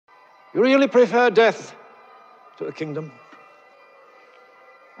You really prefer death to a kingdom?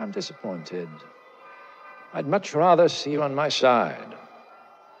 I'm disappointed. I'd much rather see you on my side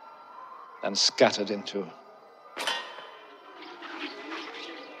than scattered into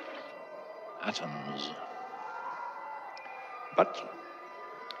atoms. But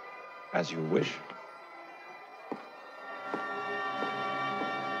as you wish.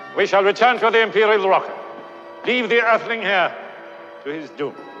 We shall return to the Imperial rocket. Leave the Earthling here to his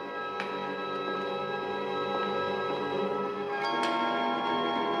doom.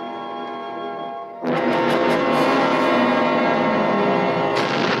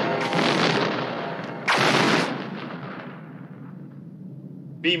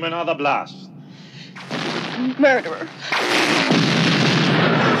 Beam another blast. Murderer.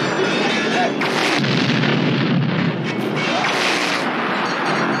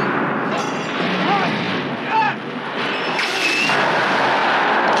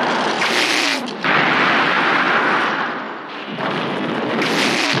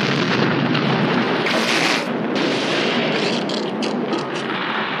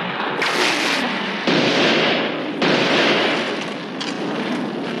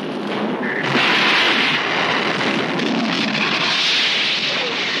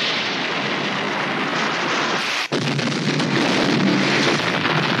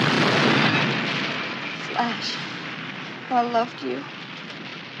 I loved you.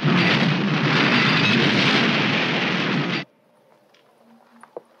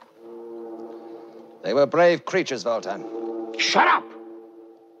 They were brave creatures, Voltan. Shut up!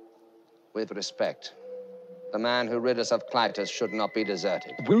 With respect, the man who rid us of Clitus should not be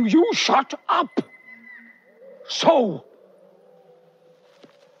deserted. Will you shut up? So!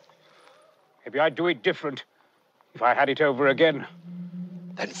 Maybe I'd do it different if I had it over again.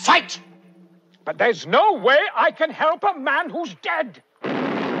 Then fight! But there's no way I can help a man who's dead.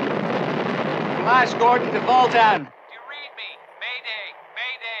 Flash Gordon to Voltan. Do you read me?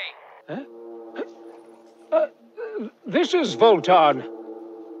 Mayday! Huh? This is Voltan.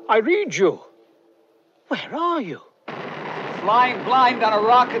 I read you. Where are you? Flying blind on a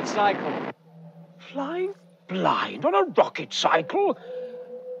rocket cycle. Flying blind on a rocket cycle?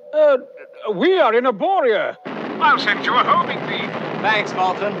 We are in Aboria. I'll send you a homing beam. Thanks,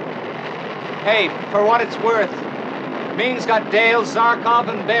 Voltan. Hey, for what it's worth, Ming's got Dale, Zarkov,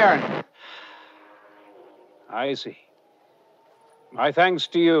 and Baron. I see. My thanks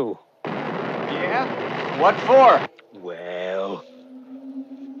to you. Yeah? What for? Well,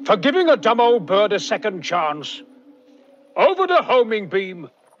 for giving a dumb old bird a second chance. Over the homing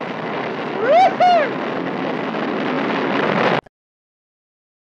beam. Woo-hoo!